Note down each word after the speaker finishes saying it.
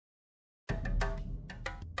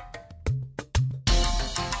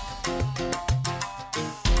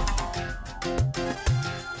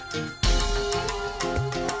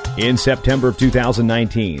In September of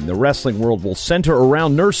 2019, the wrestling world will center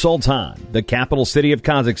around Nur-Sultan, the capital city of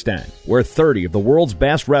Kazakhstan, where 30 of the world's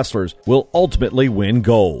best wrestlers will ultimately win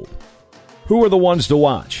gold. Who are the ones to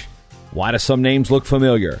watch? Why do some names look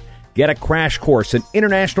familiar? Get a crash course in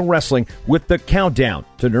international wrestling with the Countdown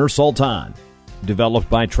to Nur-Sultan.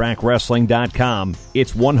 Developed by TrackWrestling.com,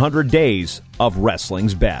 it's 100 days of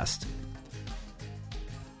wrestling's best.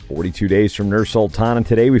 42 days from Nur-Sultan, and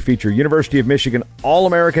today we feature University of Michigan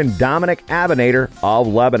All-American Domenic Abounader of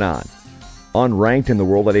Lebanon. Unranked in the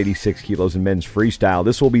world at 86 kilos in men's freestyle,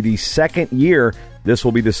 this will be the second year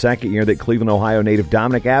that Cleveland, Ohio native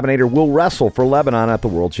Domenic Abounader will wrestle for Lebanon at the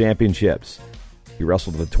World Championships. He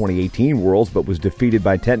wrestled at the 2018 Worlds, but was defeated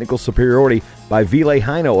by technical superiority by Ville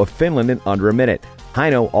Heino of Finland in under a minute.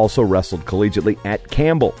 Heino also wrestled collegiately at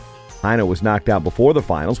Campbell. Heino was knocked out before the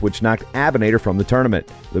finals, which knocked Abounader from the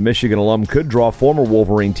tournament. The Michigan alum could draw former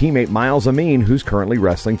Wolverine teammate Miles Amin, who's currently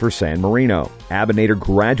wrestling for San Marino. Abounader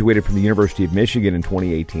graduated from the University of Michigan in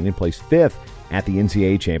 2018 and placed fifth at the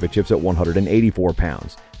NCAA Championships at 184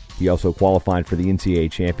 pounds. He also qualified for the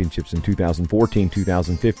NCAA Championships in 2014,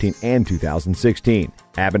 2015, and 2016.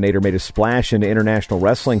 Abounader made a splash into international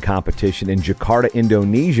wrestling competition in Jakarta,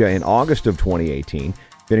 Indonesia in August of 2018,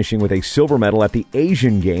 finishing with a silver medal at the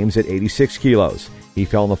Asian Games at 86 kilos. He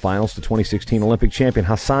fell in the finals to 2016 Olympic champion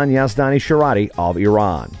Hassan Yazdani Sharati of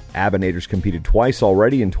Iran. Abounader's competed twice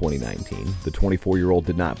already in 2019. The 24-year-old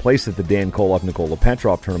did not place at the Dan Koloff-Nikola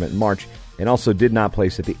Petrov tournament in March and also did not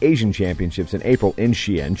place at the Asian Championships in April in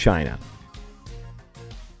Xi'an, China.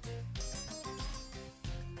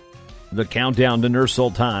 The Countdown to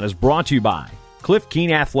Nur-Sultan is brought to you by Cliff Keen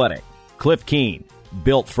Athletic. Cliff Keen,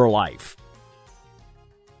 built for life.